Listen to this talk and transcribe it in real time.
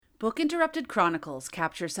Book Interrupted Chronicles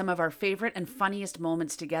capture some of our favorite and funniest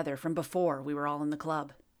moments together from before we were all in the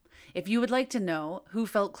club. If you would like to know who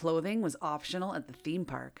felt clothing was optional at the theme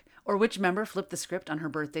park, or which member flipped the script on her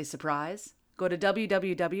birthday surprise, go to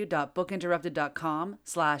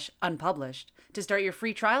www.bookinterrupted.com/unpublished to start your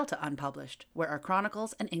free trial to Unpublished, where our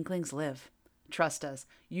chronicles and inklings live. Trust us,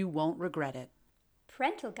 you won't regret it.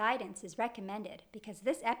 Parental guidance is recommended because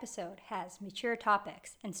this episode has mature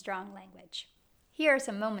topics and strong language. Here are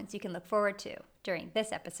some moments you can look forward to during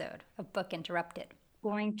this episode of Book Interrupted.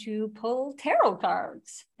 Going to pull tarot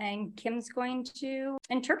cards, and Kim's going to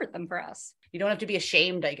interpret them for us. You don't have to be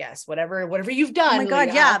ashamed, I guess. Whatever you've done. Oh my God,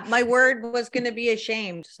 Leah. yeah. My word was going to be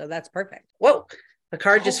ashamed, so that's perfect. Whoa, the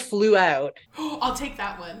card just flew out. I'll take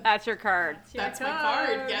that one. That's your card. That's my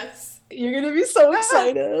card, yes. You're going to be so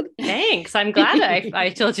excited. Thanks. I'm glad I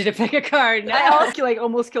told you to pick a card. I also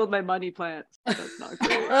almost killed my money plant. That's not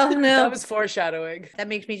great. Oh no. That was foreshadowing. That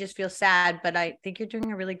makes me just feel sad, but I think you're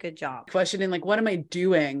doing a really good job. Questioning, what am I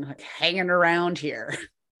doing? Hanging around here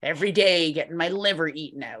every day, getting my liver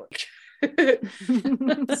eaten out.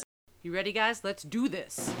 You ready, guys? Let's do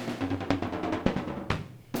this.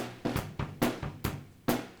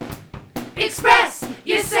 Express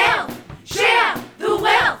yourself, share the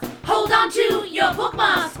wealth, hold on to your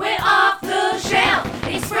bookmarks, we're off the shelf.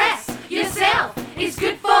 Express yourself, it's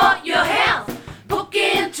good for your health. Book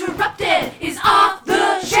Interrupted is off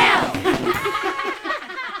the shelf.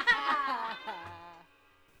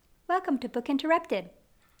 Welcome to Book Interrupted,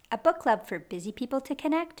 a book club for busy people to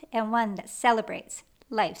connect and one that celebrates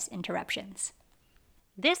life's interruptions.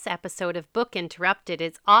 This episode of Book Interrupted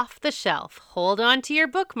is off the shelf. Hold on to your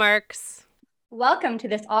bookmarks. Welcome to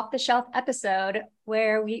this off-the-shelf episode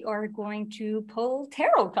where we are going to pull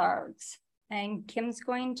tarot cards, and Kim's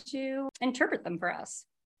going to interpret them for us.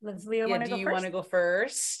 Leslie, want to go first? Do you want to go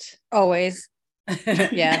first? Always.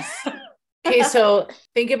 Yes. Okay, so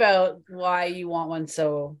think about why you want one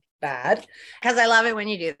so bad. Because I love it when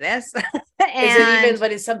you do this.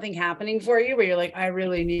 Is something happening for you where you're like, I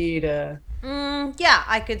really need a yeah,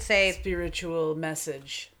 I could say spiritual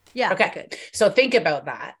message? Yeah. Okay. Good. So think about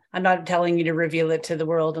that. I'm not telling you to reveal it to the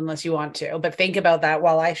world unless you want to, but think about that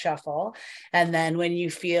while I shuffle. And then when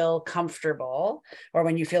you feel comfortable, or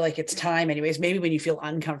when you feel like it's time anyways, maybe when you feel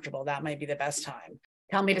uncomfortable, that might be the best time.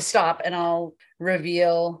 Tell me to stop and I'll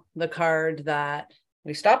reveal the card that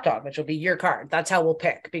we stopped on, which will be your card. That's how we'll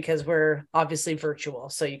pick, because we're obviously virtual.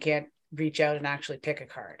 So you can't reach out and actually pick a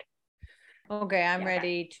card. Okay, I'm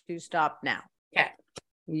ready to stop now. Okay.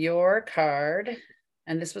 Your card,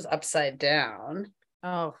 and this was upside down.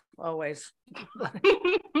 Oh, always.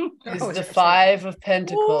 Is the Five of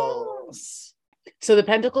Pentacles. So the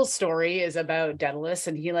Pentacles story is about Daedalus,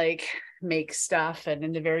 and he makes stuff, and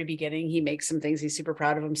in the very beginning he makes some things. He's super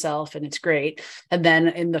proud of himself and it's great. And then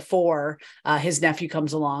in the four, his nephew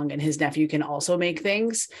comes along, and his nephew can also make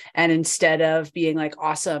things, and instead of being like,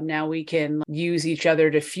 awesome, now we can use each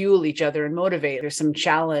other to fuel each other and motivate, there's some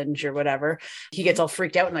challenge or whatever, he gets all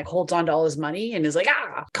freaked out and holds on to all his money and is like,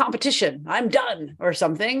 competition, I'm done, or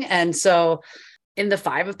something. And so in the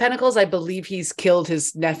Five of Pentacles, I believe he's killed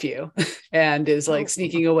his nephew and is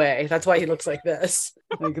sneaking away. That's why he looks like this.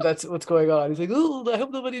 That's what's going on. He's like, oh, I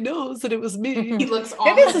hope nobody knows that it was me. He looks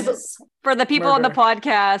ominous. For the people on the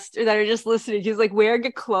podcast that are just listening, he's wearing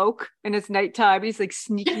a cloak and it's nighttime. He's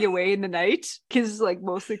sneaking away in the night because he's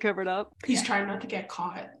mostly covered up. He's trying not to get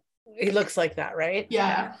caught. He looks like that, right?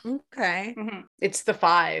 Yeah. Okay. Mm-hmm. It's the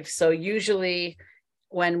five. So usually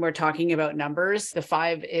when we're talking about numbers, the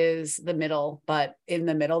five is the middle, but in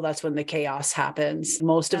the middle, that's when the chaos happens.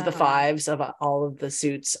 Most of the fives of all of the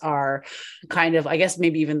suits are kind of, I guess,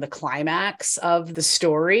 maybe even the climax of the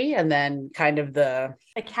story, and then kind of the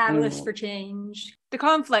catalyst for change. The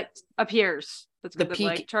conflict appears. That's the going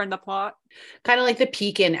peak, to turn the plot. Kind of like the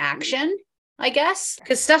peak in action, I guess,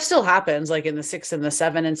 because stuff still happens in the 6 and the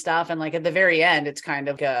 7 and stuff. And at the very end, it's kind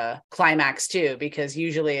of a climax too, because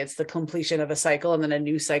usually it's the completion of a cycle and then a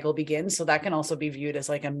new cycle begins. So that can also be viewed as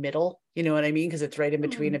a middle, you know what I mean? Because it's right in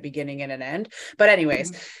between a beginning and an end. But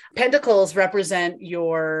anyways, Pentacles represent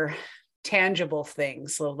your tangible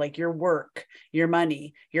things, so your work, your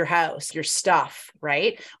money, your house, your stuff,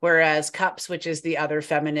 right? Whereas Cups, which is the other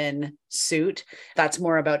feminine suit, that's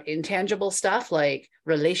more about intangible stuff like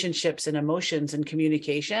relationships and emotions and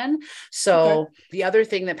communication. So the other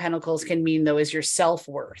thing that Pentacles can mean though is your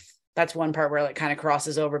self-worth. That's one part where it kind of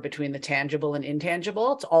crosses over between the tangible and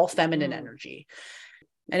intangible. It's all feminine energy.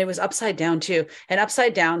 And it was upside down too. And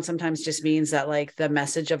upside down sometimes just means that like the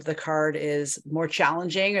message of the card is more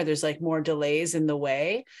challenging, or there's like more delays in the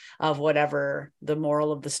way of whatever the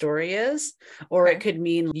moral of the story is. Or it could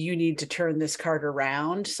mean you need to turn this card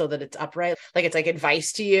around so that it's upright. Like it's like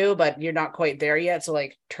advice to you, but you're not quite there yet. So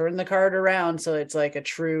like turn the card around so it's like a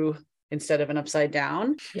true instead of an upside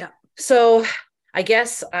down. Yeah. So I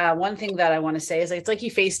guess one thing that I want to say is it's like he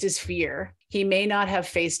faced his fear. He may not have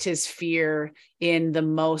faced his fear in the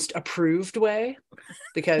most approved way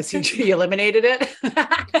because he eliminated it.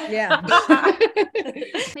 Yeah.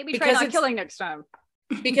 Maybe Because try not it's- killing next time.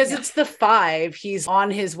 Because it's the 5, he's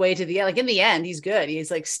on his way to the end. Like in the end, he's good.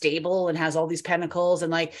 He's like stable and has all these pentacles,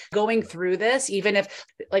 and like going through this, even if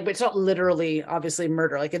like, but it's not literally obviously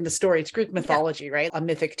murder. Like in the story, it's Greek mythology, right? A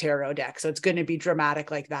mythic tarot deck. So it's going to be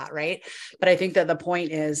dramatic like that, right? But I think that the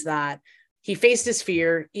point is that he faced his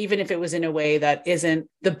fear, even if it was in a way that isn't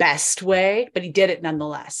the best way, but he did it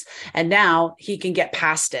nonetheless. And now he can get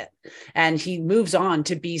past it and he moves on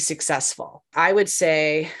to be successful. I would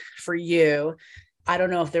say for you, I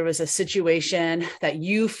don't know if there was a situation that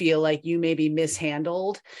you feel like you maybe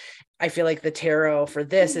mishandled. I feel like the tarot for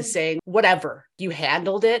this is saying, whatever, you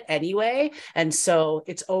handled it anyway. And so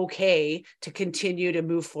it's okay to continue to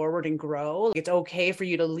move forward and grow. It's okay for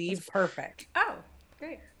you to leave, Perfect. Oh,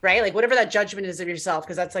 great. right? Like whatever that judgment is of yourself,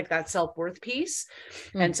 because that's like that self-worth piece.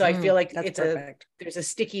 And so I feel like That's it's perfect. there's a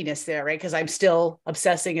stickiness there, right? Because I'm still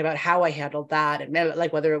obsessing about how I handled that and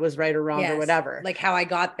like whether it was right or wrong or Yes, whatever. Like how I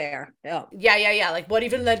got there. Yeah. Yeah. Like what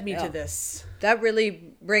even led me Yeah. to this? That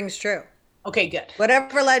really rings true. Okay, good.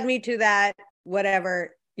 Whatever led me to that,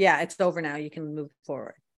 whatever. Yeah, it's over now. You can move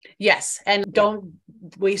forward. Yes. And don't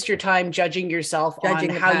waste your time judging yourself Judging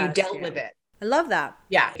on the how you past, dealt yeah. with it. I love that.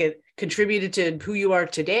 Yeah. It contributed to who you are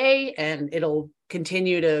today, and it'll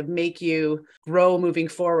continue to make you grow moving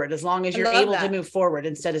forward as long as I you're love able to that. move forward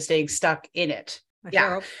instead of staying stuck in it. I Yeah.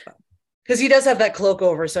 sure hope so. Because he does have that cloak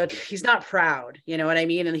over. So he's not proud. You know what I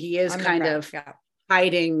mean? And he is I'm not kind proud. of Yeah.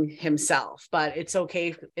 hiding himself, but it's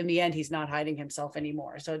okay. In the end, he's not hiding himself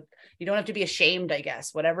anymore. So you don't have to be ashamed, I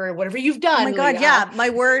guess, whatever you've done. Oh my God. Leah. Yeah. My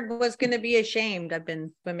word was going to be ashamed. I've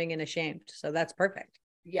been swimming in ashamed. So that's perfect.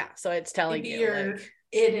 Yeah. So it's telling Maybe you your like,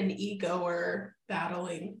 id and ego are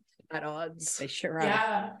battling. at odds. They sure are.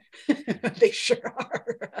 Yeah. They sure are.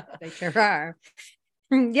 They sure are.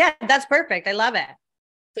 Yeah. That's perfect. I love it.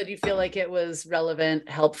 So do you feel like it was relevant,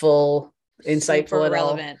 helpful, insightful Super at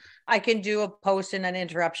all? relevant. I can do a post and an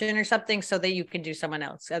interruption or something so that you can do someone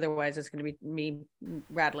else. Otherwise, it's going to be me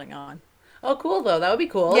rattling on. Oh, cool though. That would be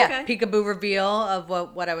cool. Yeah. Peekaboo reveal of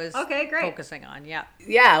what I was Okay, great. focusing on. Yeah.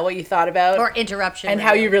 Yeah. What you thought about Or interruption. and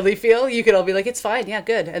how you really feel. You could all be like, it's fine. Yeah,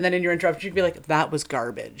 good. And then in your interruption, you'd be like, that was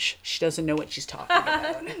garbage. She doesn't know what she's talking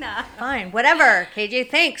about. Nah. Fine. Whatever. KJ,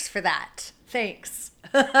 thanks for that. Thanks.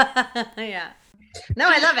 Yeah. No,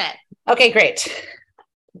 I love it. Okay, great.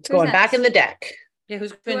 It's going next? back in the deck. Yeah.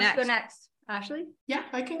 Who's Who going wants next? to go next? Ashley, Yeah,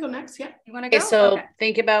 I can go next. Yeah. you want to go? Okay, so Okay.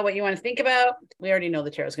 think about what you want to think about. We already know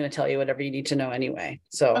the tarot's going to tell you whatever you need to know anyway.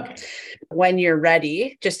 So Okay. when you're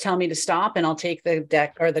ready, just tell me to stop and I'll take the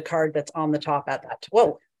deck or the card that's on the top at that.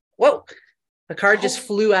 Whoa. The card just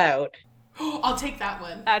flew out. I'll take that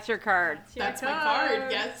one. That's your card. That's my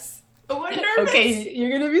card. Yes. Oh, I'm nervous. Okay, you're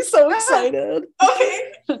going to be so excited.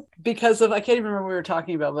 Okay. Because of, I can't even remember what we were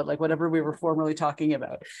talking about, but like whatever we were formerly talking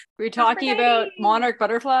about. We're talking about monarch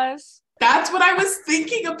butterflies. That's what I was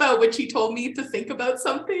thinking about when she told me to think about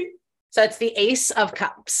something. So it's the Ace of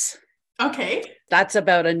Cups. Okay. That's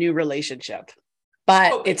about a new relationship.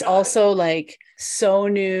 But Oh my it's God. also like so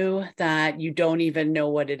new that you don't even know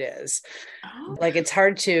what it is. Oh. Like it's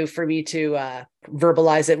hard for me to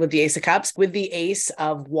verbalize it with the Ace of Cups. With the Ace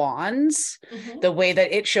of Wands, Mhm. the way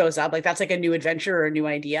that it shows up, like that's like a new adventure or a new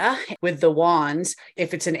idea. With the wands,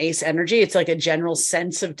 if it's an ace energy, it's like a general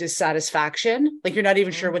sense of dissatisfaction. Like you're not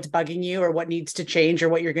even sure what's bugging you or what needs to change or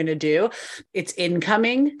what you're going to do. It's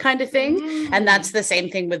incoming kind of thing. And that's the same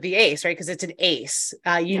thing with the ace, right? Because it's an ace.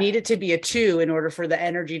 You Yeah. need it to be a 2 in order for the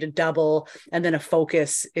energy to double, and then a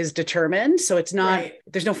focus is determined. So it's not, Right.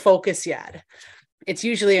 there's no focus yet. It's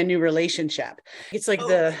usually a new relationship. It's like Oh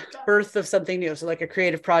the my God. birth of something new. So like a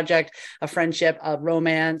creative project, a friendship, a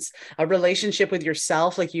romance, a relationship with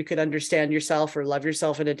yourself. Like you could understand yourself or love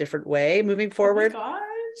yourself in a different way moving forward. Oh my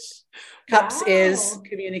gosh. Cups is Wow.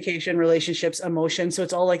 communication, relationships, emotion. So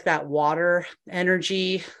it's all like that water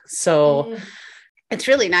energy. So Mm. it's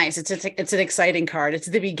really nice. It's an exciting card. It's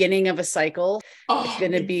the beginning of a cycle. Oh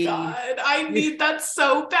gonna my be- God. I need that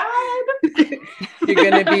so bad. You're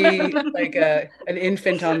going to be like an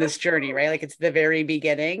infant on this journey, right? Like it's the very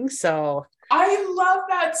beginning. So I love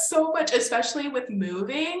that so much, especially with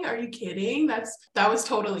moving. Are you kidding? That was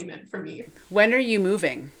totally meant for me. When are you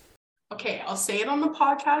moving? Okay, I'll say it on the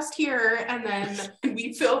podcast here, and then when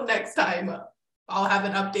we film next time, I'll have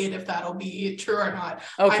an update if that'll be true or not.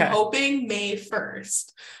 Okay. I'm hoping May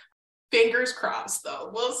 1st. Fingers crossed,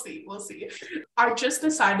 though. We'll see. I just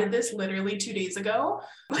decided this literally 2 days ago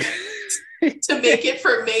to make it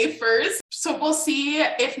for May 1st. So we'll see,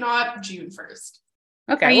 if not June 1st.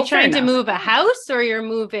 Okay. Are you well, fair trying to enough. move a house, or you're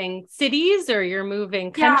moving cities, or you're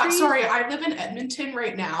moving countries? Yeah, sorry. I live in Edmonton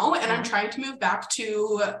right now, and I'm trying to move back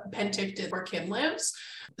to Penticton where Kim lives.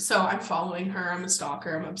 So I'm following her. I'm a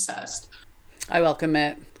stalker. I'm obsessed. I welcome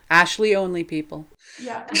it. Ashley only people.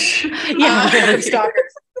 Yeah. Yeah.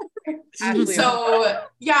 Stalkers. Ashley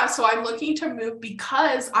only. So I'm looking to move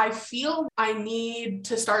because I feel I need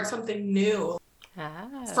to start something new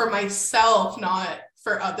for myself, not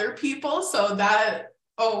for other people. So that,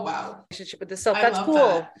 oh wow. Relationship with the self. I That's love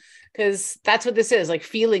cool. Because that's what this is, like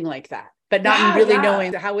feeling like that, but not really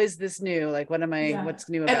knowing how is this new? Like, what am I, what's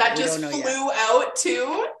new about And that it? We just don't know flew yet. out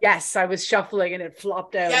too. Yes, I was shuffling and it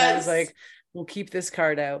flopped out. And I was Yes. like, we'll keep this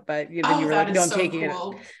card out. But then you were that like, no, is I'm so taking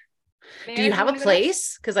cool. it. Do you have a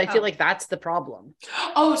place? Because I feel like that's the problem.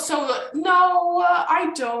 Oh, so no,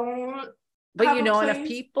 I don't. But have you a know enough place.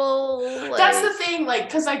 people. That's like- the thing, like,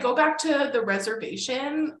 because I go back to the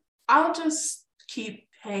reservation, I'll just keep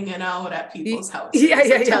hanging out at people's houses. Yeah.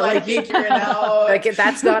 until I Like, figure it out. like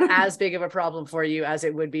that's not as big of a problem for you as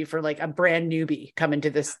it would be for like a brand newbie coming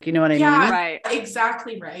to this. You know what I Yeah. mean? Right.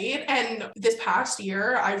 Exactly right. And this past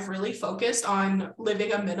year, I've really focused on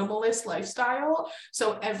living a minimalist lifestyle.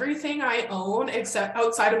 So everything I own, except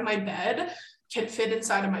outside of my bed, can fit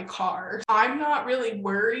inside of my car. I'm not really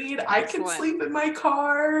worried. I can Excellent. sleep in my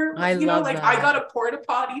car. I love like that. I got a porta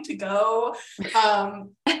potty to go.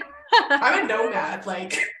 I'm a nomad.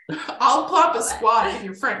 Like I'll plop a squat in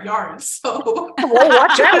your front yard. So Well,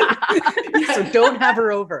 watch out. Yeah. So don't have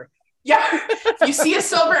her over. Yeah. If you see a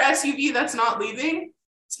silver SUV that's not leaving,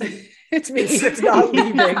 It's me that's not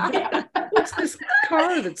leaving. Yeah. What's this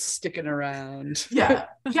car that's sticking around? Yeah.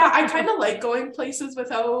 I kind of like going places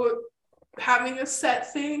without having a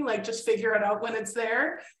set thing, like just figure it out when it's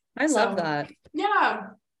there. I love So- that. Yeah.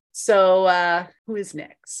 So who is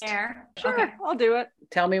next? Mare. Sure, Okay. I'll do it.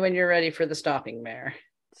 Tell me when you're ready for the stopping mare.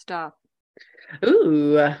 Stop.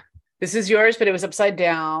 Ooh, this is yours, but it was upside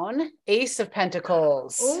down. Ace of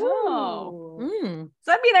Pentacles. Oh. Mm. Does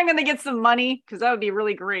that mean I'm going to get some money? Because that would be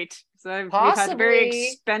really great. So we've had a very Possibly.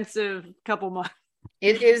 expensive couple months.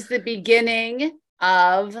 It is the beginning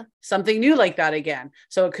of something new like that again.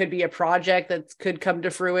 So it could be a project that could come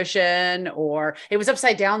to fruition, or it was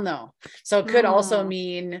upside down though. So it could also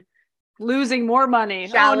mean Losing more money.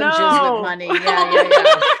 challenges oh, no. with money.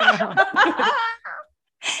 Yeah.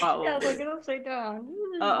 Uh-oh. Yeah, look it upside down.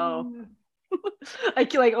 Uh-oh.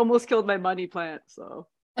 I almost killed my money plant, so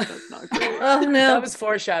that's not great. Oh no. That was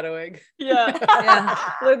foreshadowing. Yeah. Yeah.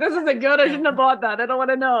 Like, this isn't good. I shouldn't have bought that. I don't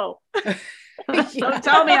want to know. Don't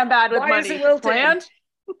tell me I'm bad with Why is money. it wilted?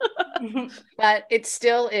 Planned? But it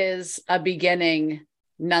still is a beginning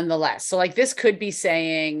nonetheless. So like this could be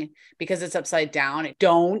saying, because it's upside down,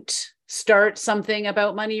 don't start something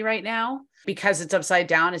about money right now. Because it's upside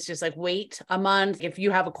down, it's just like, wait a month. If you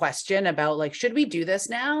have a question about like, should we do this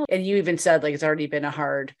now? And you even said like, it's already been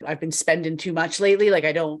I've been spending too much lately. Like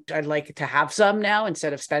I'd like to have some now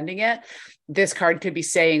instead of spending it. This card could be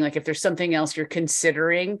saying like, if there's something else you're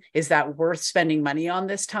considering, is that worth spending money on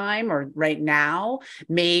this time or right now?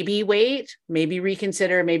 Maybe wait, maybe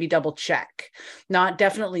reconsider, maybe double check. Not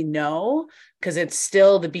definitely no, because it's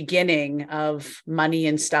still the beginning of money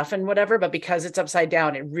and stuff and whatever. But because it's upside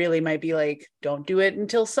down, it really might be like, don't do it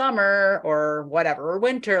until summer or whatever, or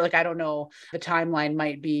winter. Like, I don't know. The timeline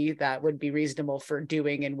might be that would be reasonable for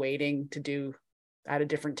doing and waiting to do at a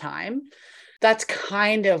different time. That's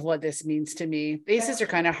kind of what this means to me. Aces are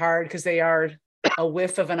kind of hard because they are a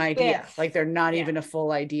whiff of an idea. Whiff. Like they're not even a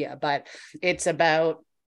full idea, but it's about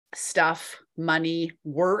stuff, money,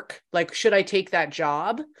 work. Like, should I take that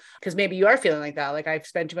job? Because maybe you are feeling like that. Like, I've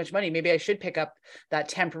spent too much money. Maybe I should pick up that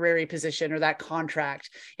temporary position or that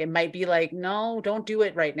contract. It might be like, no, don't do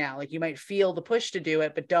it right now. Like, you might feel the push to do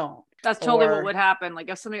it, but don't. That's totally Or- what would happen. Like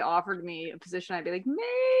if somebody offered me a position, I'd be like,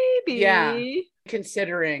 maybe. Yeah.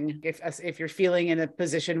 Considering if you're feeling in a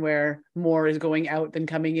position where more is going out than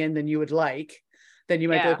coming in than you would like, then you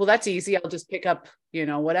might be Yeah. like, well, that's easy. I'll just pick up,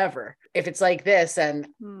 whatever. If it's like this, and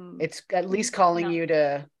it's at least calling No. you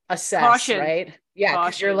to assess, Caution. right? Yeah.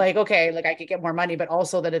 Because you're Caution. like, okay, like I could get more money, but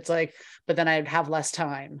also that it's like, but then I'd have less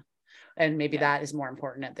time. And maybe that is more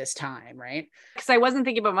important at this time, right? Because I wasn't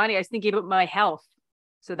thinking about money. I was thinking about my health.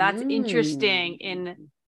 So that's interesting in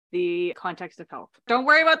the context of health. Don't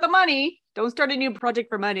worry about the money. Don't start a new project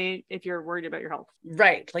for money if you're worried about your health.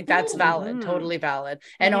 Right. Like that's valid, totally valid.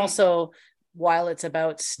 And also, while it's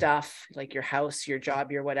about stuff like your house, your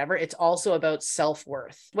job, your whatever, it's also about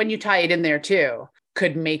self-worth. When you tie it in there too,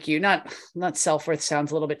 could make you not self-worth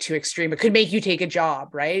sounds a little bit too extreme, but could make you take a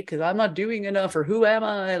job, right? Because I'm not doing enough, or who am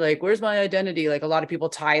I? Like, where's my identity? Like a lot of people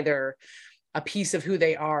tie a piece of who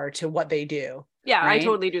they are to what they do. Yeah, right? I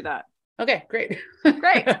totally do that. Okay, great.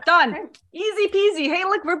 Great, done. Easy peasy. Hey,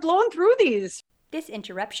 look, we're blowing through these. This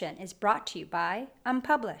interruption is brought to you by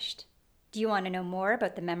Unpublished. Do you want to know more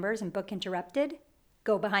about the members in Book Interrupted?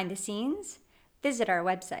 Go behind the scenes? Visit our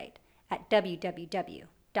website at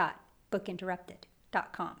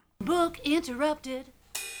www.bookinterrupted.com. Book Interrupted.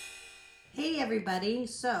 Hey everybody,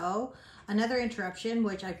 so another interruption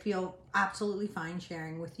which I feel absolutely fine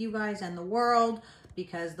sharing with you guys and the world,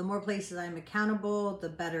 because the more places I'm accountable, the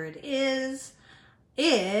better it is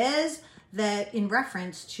that in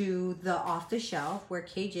reference to the Off the Shelf where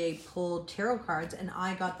KJ pulled tarot cards and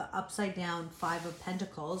I got the upside down 5 of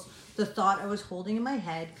Pentacles, the thought I was holding in my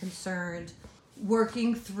head concerned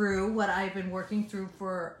working through what I've been working through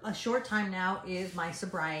for a short time now is my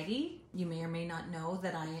sobriety. You may or may not know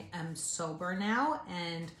that I am sober now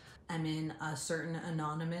and I'm in a certain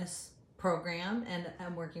anonymous program and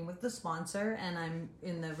I'm working with the sponsor and I'm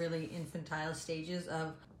in the really infantile stages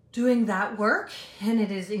of doing that work, and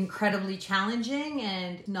it is incredibly challenging,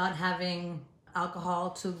 and not having alcohol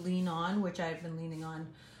to lean on, which I've been leaning on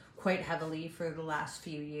quite heavily for the last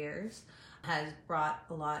few years, has brought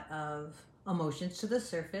a lot of emotions to the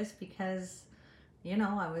surface because, you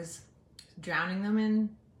know, I was drowning them in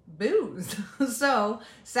booze. So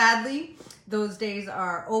sadly, those days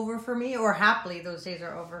are over for me, or happily those days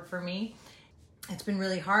are over for me. It's been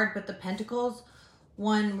really hard, but the Pentacles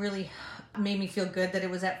one really made me feel good that it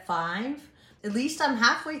was at 5. At least I'm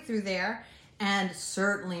halfway through there. And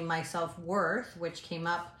certainly my self-worth, which came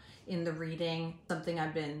up in the reading, something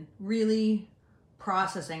I've been really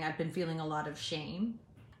processing. I've been feeling a lot of shame.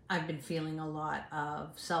 I've been feeling a lot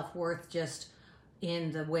of self-worth just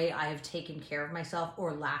in the way I have taken care of myself,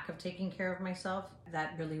 or lack of taking care of myself.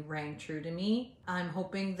 That really rang true to me. I'm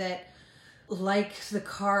hoping that, like the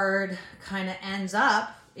card kind of ends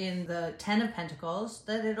up in the 10 of Pentacles,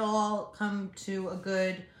 that it all come to a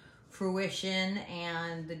good fruition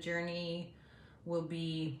and the journey will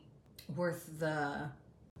be worth the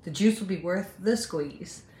juice will be worth the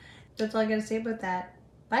squeeze. That's all I gotta say about that.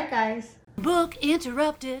 Bye guys. Book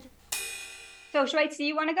Interrupted. So, Schweitz, do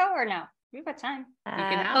you want to go or no? We've got time.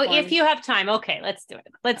 If you have time, okay, let's do it.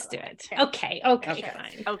 Let's do it. Okay,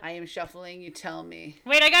 fine. I am shuffling, you tell me.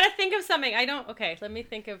 Wait, I gotta think of something. Let me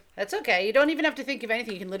think of. That's okay. You don't even have to think of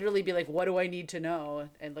anything. You can literally be like, what do I need to know?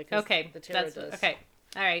 And like, okay, the tarot does. Okay.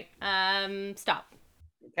 All right. Stop.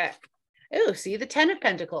 Okay. Oh, see, the 10 of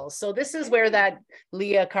Pentacles. So this is where that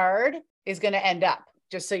Leah card is going to end up,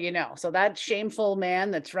 just so you know. So that shameful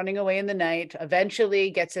man that's running away in the night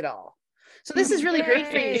eventually gets it all. So this is really great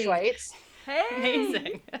for you, Schweitz. Hey,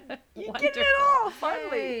 amazing. You get it all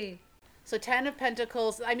finally. So 10 of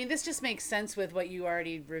Pentacles. I mean, this just makes sense with what you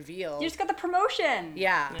already revealed. You just got the promotion.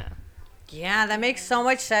 Yeah. Yeah, that makes so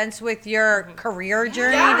much sense with your career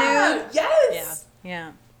journey, dude. Yes.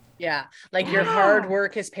 Yeah. Yeah. Like your hard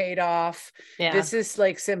work has paid off. Yeah. This is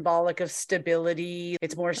like symbolic of stability.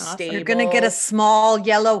 It's more stable. You're going to get a small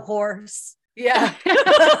yellow horse. Yeah.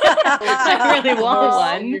 I really want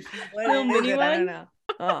one. Little mini one? I don't know.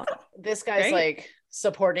 Oh. This guy's like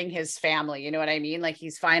supporting his family. You know what I mean? Like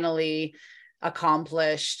he's finally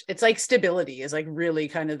accomplished. It's like stability is like really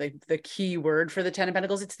kind of the key word for the 10 of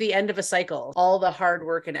Pentacles. It's the end of a cycle. All the hard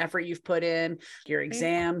work and effort you've put in, your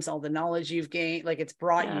exams, all the knowledge you've gained, like it's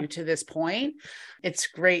brought you to this point. It's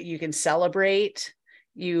great. You can celebrate.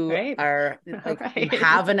 You are like, you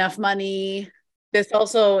have enough money. This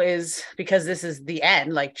also is because this is the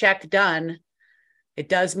end, like check, done. It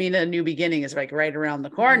does mean a new beginning is like right around the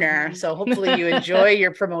corner. So hopefully you enjoy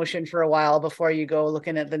your promotion for a while before you go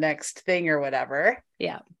looking at the next thing or whatever.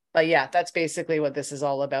 Yeah. But yeah, that's basically what this is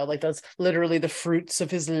all about. Like that's literally the fruits of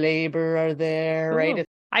his labor are there, right?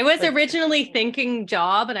 I was originally thinking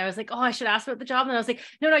job, and I was like, oh, I should ask about the job. And I was like,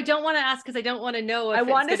 no, I don't want to ask because I don't want to know if it's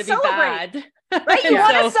going to be bad. Right? You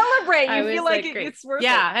want to celebrate. You feel like it's worth it.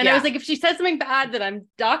 Yeah. And I was like, if she says something bad, then I'm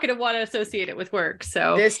not going to want to associate it with work.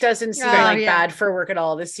 So this doesn't seem like bad for work at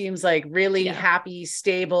all. This seems like really happy,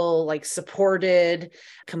 stable, like supported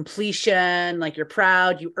completion. Like you're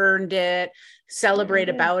proud, you earned it. celebrate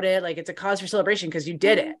about it. Like it's a cause for celebration because you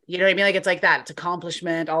did it. You know what I mean? Like it's like that. It's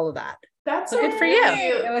accomplishment, all of that. That's So good for you.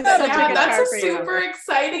 That's a super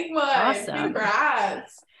exciting one. Awesome.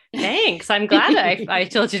 Congrats. Thanks. I'm glad I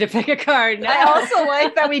told you to pick a card. Now. I also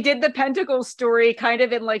like that we did the Pentacles story kind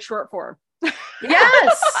of in like short form.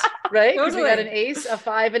 Yes. Right? Because we got Totally. an ace, a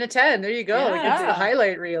 5, and a 10. There you go. Like it's a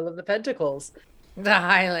highlight reel of the Pentacles. The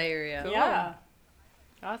highlight reel. Yeah.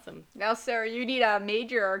 Awesome. Now, Sarah, you need a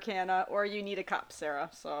major arcana or you need a cup, Sarah.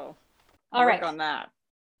 So All right. work on that.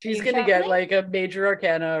 She's You gonna shall get me? like a major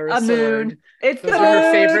arcana or a, A sword. moon. It's Those the are her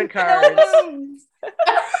moon. favorite cards.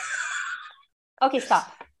 Okay,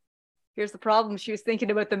 stop. Here's the problem. She was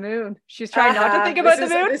thinking about the moon. She was trying not to think about the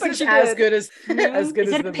moon, This but is she as did. good as Is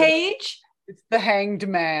it the a page? It's the Hanged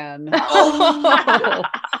Man. Oh,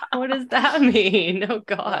 what does that mean? Oh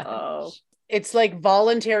God. Oh, It's like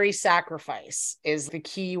voluntary sacrifice is the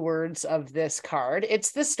key words of this card.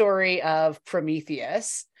 It's the story of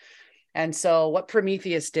Prometheus. And so what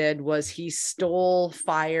Prometheus did was he stole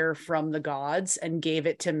fire from the gods and gave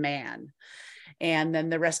it to man. And then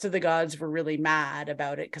the rest of the gods were really mad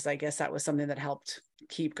about it because I guess that was something that helped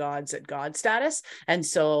keep gods at god status. And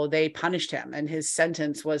so they punished him. And his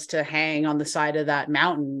sentence was to hang on the side of that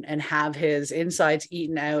mountain and have his insides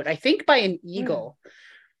eaten out, I think by an eagle.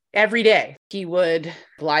 Every day he would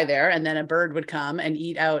lie there and then a bird would come and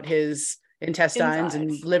eat out his intestines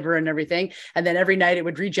and liver and everything. And then every night it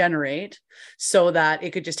would regenerate so that it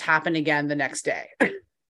could just happen again the next day.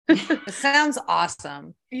 It sounds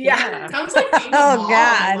awesome. Yeah. Sounds like being Oh, a mom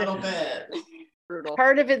God. a little bit. brutal.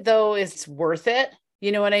 Part of it though is it's worth it.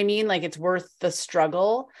 You know what I mean? Like it's worth the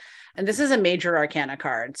struggle. And this is a major arcana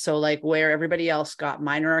card. So like where everybody else got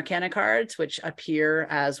minor arcana cards, which appear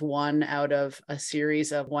as one out of a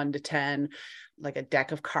series of 1 to 10, like a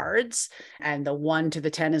deck of cards. And the 1 to the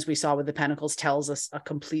 10, as we saw with the Pentacles, tells us a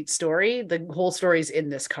complete story. The whole story is in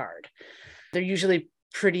this card. They're usually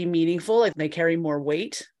pretty meaningful. Like they carry more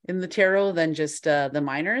weight in the tarot than just the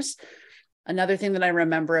minors. Another thing that I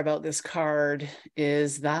remember about this card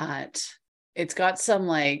is that it's got some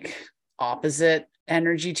like opposite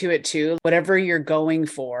energy to it too. Whatever you're going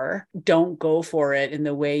for, don't go for it in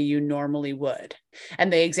the way you normally would.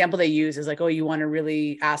 And the example they use is like, oh, you want to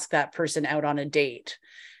really ask that person out on a date.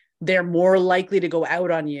 They're more likely to go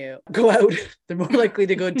out on you. Go out. They're more likely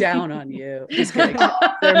to go down on you. Just kidding.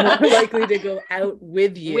 They're more likely to go out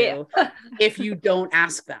with you if you don't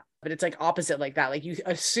ask them. But it's like opposite like that. Like you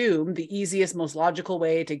assume the easiest, most logical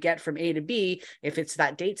way to get from A to B, if it's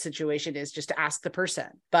that date situation, is just to ask the person.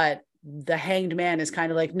 But the Hanged Man is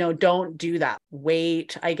kind of like, no, don't do that.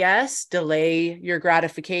 Wait, I guess, delay your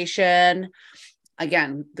gratification.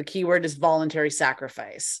 Again, the key word is voluntary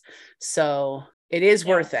sacrifice. So it is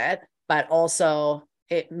worth it, but also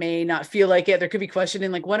it may not feel like it. There could be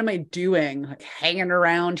questioning like, what am I doing? Like hanging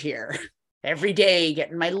around here every day,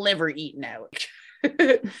 getting my liver eaten out.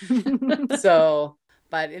 So,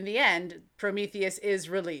 but in the end, Prometheus is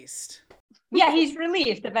released. Yeah, he's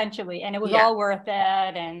released eventually, and it was all worth it.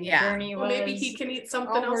 And the journey was maybe he can eat something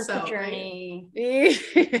all else worth the out, journey.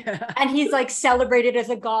 Yeah. And he's like celebrated as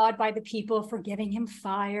a god by the people for giving him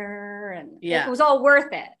fire, and Yeah. it was all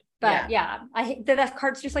worth it. Yeah. But yeah, I hate that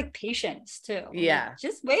card's just like patience too. Yeah. Like,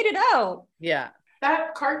 just wait it out. Yeah.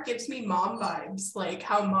 That card gives me mom vibes, like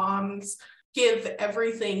how moms give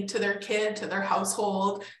everything to their kid, to their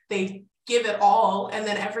household. They give it all. And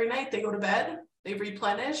then every night they go to bed, they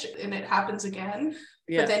replenish, and it happens again.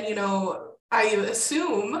 Yeah. But then, you know, I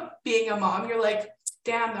assume being a mom, you're like,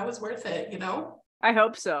 damn, that was worth it, you know? I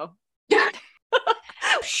hope so. Yeah.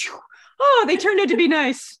 Oh, they turned out to be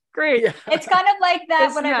nice. Great. Yeah. It's kind of like that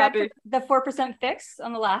Makes when me I read happy. the 4% fix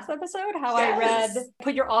on the last episode, how I read,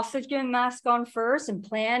 put your oxygen mask on first and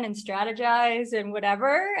plan and strategize and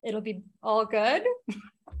whatever. It'll be all good.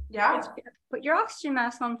 Yeah. Put your oxygen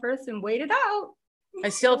mask on first and wait it out. I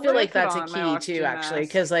still feel like that's a Put on my key oxygen too, actually, mask.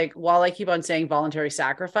 because like while I keep on saying voluntary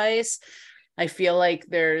sacrifice, I feel like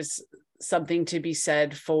there's something to be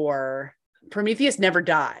said for Prometheus never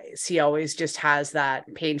dies. He always just has that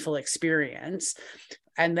painful experience.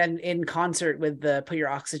 And then in concert with the put your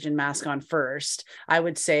oxygen mask on first, I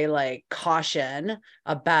would say like caution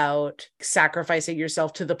about sacrificing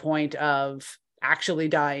yourself to the point of actually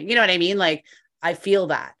dying. You know what I mean? Like I feel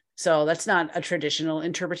that. So that's not a traditional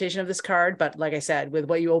interpretation of this card, but like I said, with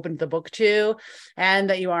what you opened the book to, and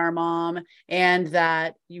that you are a mom, and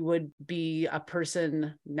that you would be a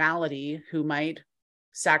personality who might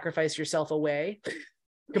sacrifice yourself away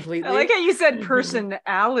completely. I like how you said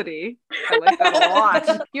personality. I like that a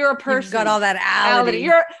lot. You're a person. You've got all that ality.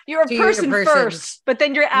 You're a to your person person. first, but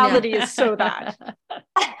then your ality is so that.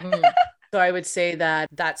 So I would say that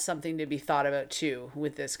that's something to be thought about too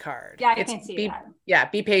with this card. Yeah, I can see that. Yeah,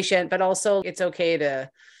 be patient, but also it's okay to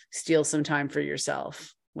steal some time for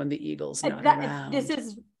yourself when the eagle's not around. This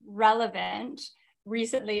is relevant.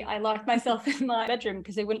 Recently, I locked myself in my bedroom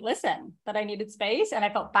because they wouldn't listen, that I needed space, and I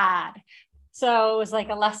felt bad. So it was like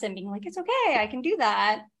a lesson being like, it's okay, I can do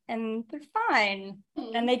that. And they're fine.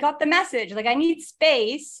 And they got the message, like, I need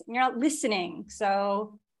space and you're not listening.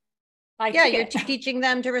 So you're teaching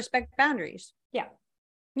them to respect boundaries. Yeah.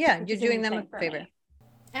 Yeah, you're doing them a favor.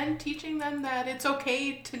 And teaching them that it's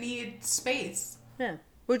okay to need space. Yeah,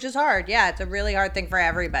 which is hard. Yeah, it's a really hard thing for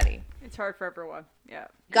everybody. It's hard for everyone. Yeah.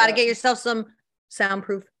 Got to get yourself some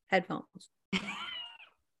soundproof headphones.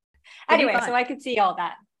 Anyway, so I could see all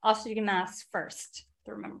that. Oxygen mask first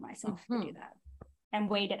to remember myself to do that and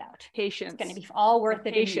wait it out. Patience. It's going to be all worth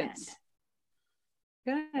it. Patience.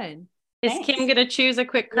 Good. Is Kim going to choose a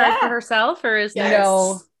quick card for herself, or is there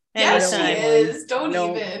No. Yes, she anytime? is. Don't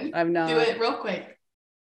even. I'm not. Do it real quick.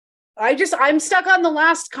 I'm stuck on the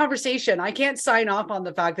last conversation. I can't sign off on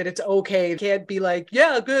the fact that it's okay. Can't be like,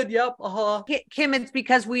 yeah, good. Yep. Kim, it's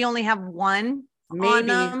because we only have one Maybe. on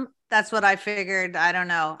them. That's what I figured. I don't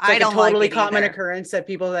know. It's like I don't a totally like it common either. occurrence that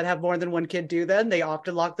people that have more than one kid do that. They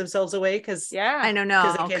often lock themselves away because I don't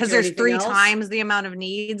know, can't because do there's anything 3 else. times the amount of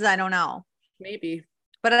needs. I don't know, maybe.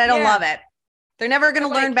 but I don't Yeah. love it. They're never going to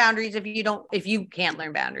But, learn boundaries if you can't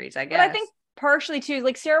learn boundaries, I guess. But I think partially too,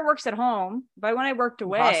 like Sarah works at home, but when I worked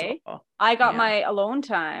away, Impossible. I got Yeah. my alone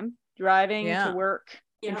time driving to work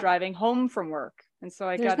and Yeah. driving home from work. And so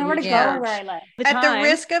I There's got nowhere to Yeah. go where I live. At the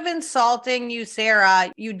risk of insulting you,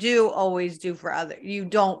 Sarah, you do always do for other. You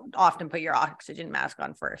don't often put your oxygen mask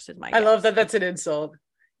on first. Is my I guess. love that. That's an insult.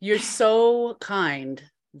 You're so kind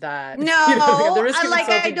that No, at the risk of I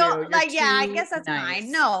insulting don't you, like. you're Yeah, I too guess that's nice.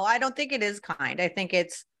 kind. No, I don't think it is kind. I think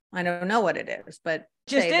it's. I don't know what it is, but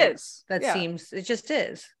just say that- is. That Yeah. seems. It just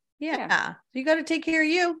is. Yeah. Yeah. You got to take care of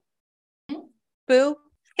you, boo.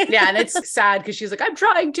 Yeah, and it's sad because she's like, I'm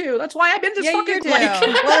trying to. That's why I'm in this Yeah, fucking you do. place.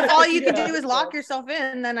 Well, if all you can Yeah. do is lock yourself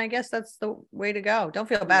in, then I guess that's the way to go. Don't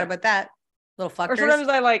feel bad about that, little fuckers. Or sometimes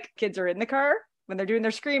I like kids are in the car when they're doing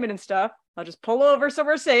their screaming and stuff. I'll just pull over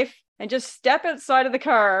somewhere safe and just step outside of the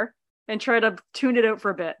car and try to tune it out for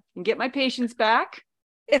a bit and get my patience back.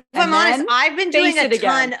 If And I'm honest, then I've been doing face a it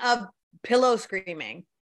again. ton of pillow screaming.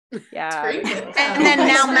 Yeah. Great. And then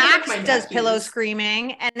now Like Max my does pillow nephews.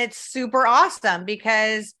 screaming, and it's super awesome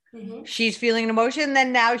because Mhm. she's feeling an emotion.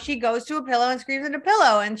 Then now she goes to a pillow and screams at a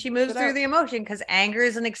pillow, and she moves Get through out. the emotion because anger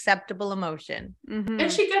is an acceptable emotion. Mhm.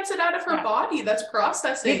 And she gets it out of her Yeah. body. That's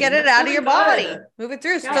processing. You get it That's out of really your body, good. move it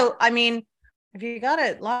through. Yeah. So, I mean, if you got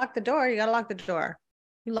to lock the door, you got to lock the door.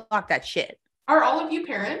 You lock that shit. Are all of you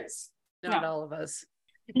parents? Not all of us.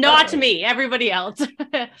 Not Okay. me, everybody else.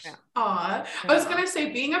 I was gonna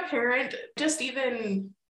say, being a parent, just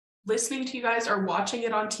even listening to you guys or watching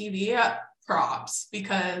it on TV, props,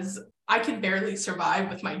 because I can barely survive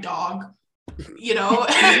with my dog. You know,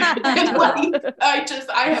 And, like,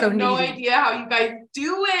 I have So no needy. idea how you guys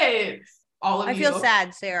do it. All of I you. feel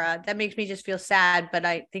sad, Sarah. That makes me just feel sad, but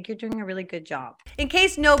I think you're doing a really good job. In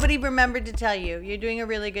case nobody remembered to tell you, you're doing a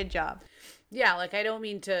really good job. Yeah, like I don't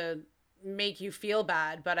mean to make you feel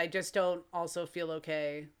bad, but I just don't also feel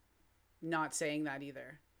okay not saying that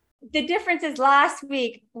either. The difference is last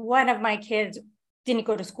week, one of my kids didn't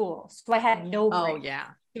go to school. So I had no break. yeah.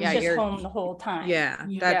 He was just home the whole time. Yeah,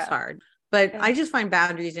 Yeah. that's Yeah. hard. But Yeah. I just find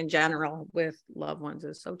boundaries in general with loved ones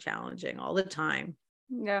is so challenging all the time.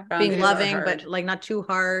 Yeah. Being Boundaries are loving, hard. but like not too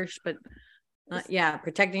harsh, but not,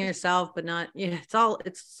 protecting yourself, but not,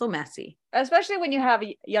 it's so messy. Especially when you have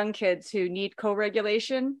young kids who need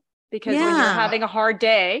co-regulation, because when you're Yeah. having a hard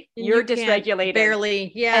day, And you're you can't dysregulated.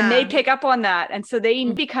 Barely. Yeah. And they pick up on that. And so they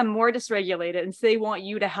Mm. become more dysregulated. And so they want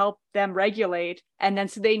you to help them regulate. And then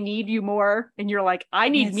so they need you more. And you're like, I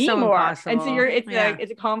need It's me so more. And impossible. so Yeah.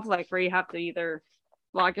 it's a conflict where you have to either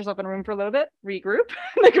lock yourself in a room for a little bit, regroup,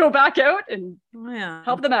 and then go back out and yeah.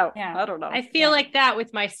 help them out. Yeah. I don't know. I feel like that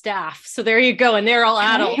with my staff. So there you go. And they're all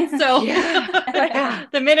adults. So Yeah.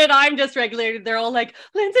 the minute I'm dysregulated, they're all like,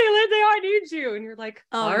 Lindsay, I need you. And you're like,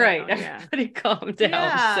 Oh, all right, no, yeah. everybody calm down.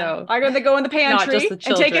 Yeah. So I'm going to go in the Not pantry just the and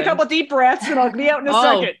take a children. couple deep breaths and I'll be out in a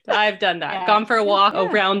oh, second. I've done that. Yeah. Gone for a walk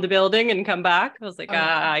Yeah. around the building and come back. I was like, Oh,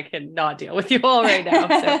 yeah. I cannot deal with you all right now.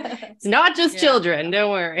 So it's not just Yeah. children.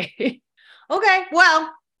 Don't worry. Okay.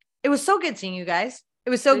 Well, it was so good seeing you guys. It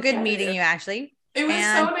was so good Yeah. meeting you, Ashley. It was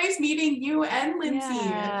And- so nice meeting you and Lindsay.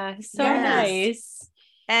 Yeah, so Yes. nice.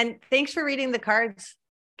 And thanks for reading the cards,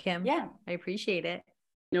 Kim. Yeah. I appreciate it.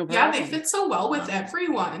 No Yeah, problem. they fit so well with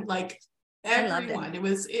everyone. Like, Everyone. It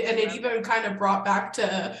was, and it even kind of brought back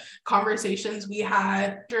to conversations we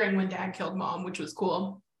had during when Dad killed Mom, which was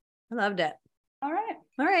cool. I loved it. All right.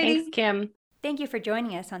 All righty. Thanks, Kim. Thank you for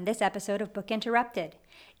joining us on this episode of Book Interrupted.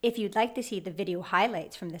 If you'd like to see the video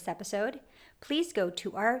highlights from this episode, please go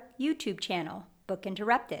to our YouTube channel, Book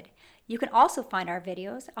Interrupted. You can also find our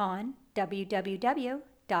videos on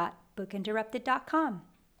www.bookinterrupted.com.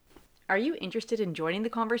 Are you interested in joining the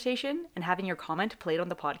conversation and having your comment played on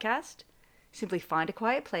the podcast? Simply find a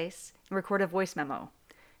quiet place and record a voice memo.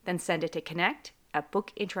 Then send it to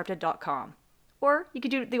connect@bookinterrupted.com. Or you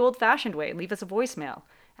could do it the old-fashioned way and leave us a voicemail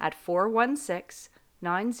at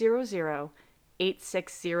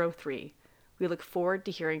 416-900-8603. We look forward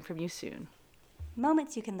to hearing from you soon.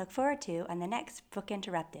 Moments you can look forward to on the next Book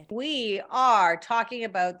Interrupted. We are talking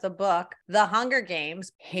about the book, The Hunger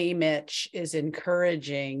Games. Haymitch is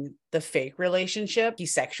encouraging the fake relationship. He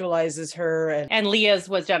sexualizes her. And Leah's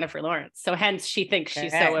was Jennifer Lawrence. So hence she thinks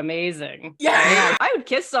she's so amazing. Yeah. I would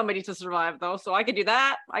kiss somebody to survive, though, so I could do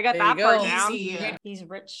that. I got There that you part go. down. Easy. These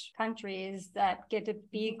rich countries that get to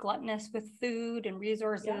be gluttonous with food and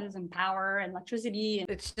resources and power and electricity.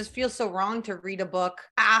 It just feels so wrong to read a book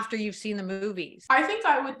after you've seen the movies. I think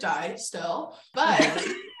I would die still, but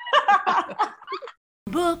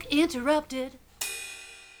Book Interrupted.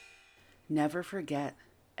 Never forget,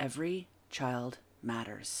 every child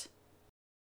matters.